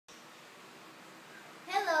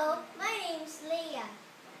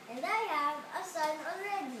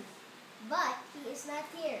But he is not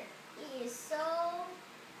here. He is so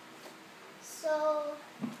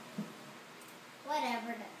whatever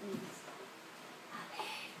that means.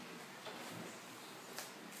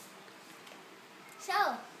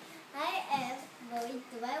 So, I am going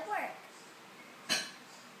to my work.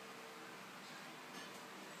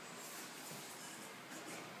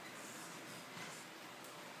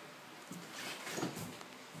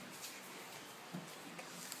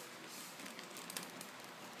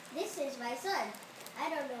 This is my son. I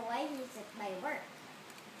don't know why he's at my work.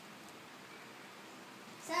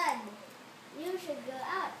 Son, you should go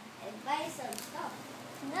out and buy some stuff.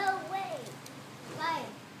 No way.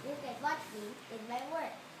 Fine, you can watch me in my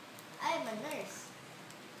work. I'm a nurse.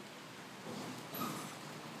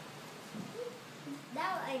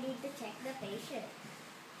 Now I need to check the patient.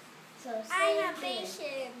 So I'm stay a here.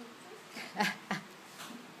 patient.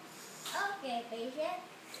 Okay, patient.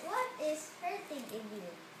 What is hurting in you?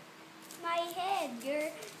 My head.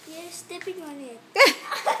 You're stepping on it.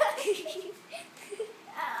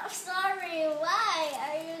 Oh, sorry. Why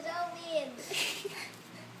are you so mean?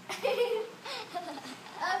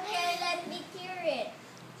 Okay, let me cure it.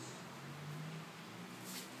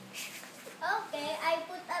 Okay, I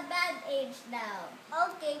put a bandage now.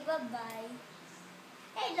 Okay, bye-bye.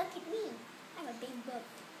 Hey, look at me. I'm a big book.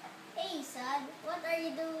 Hey, son, what are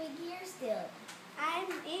you doing here still?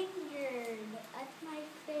 I'm injured at my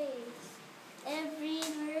face. Every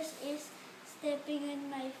nurse is stepping on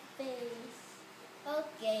my face.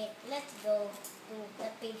 Okay, let's go to the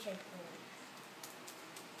patient room.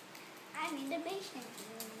 I'm in the patient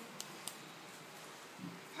room.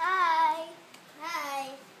 Hi. Hi.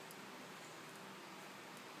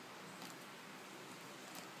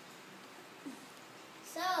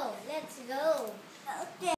 So, let's go. Okay.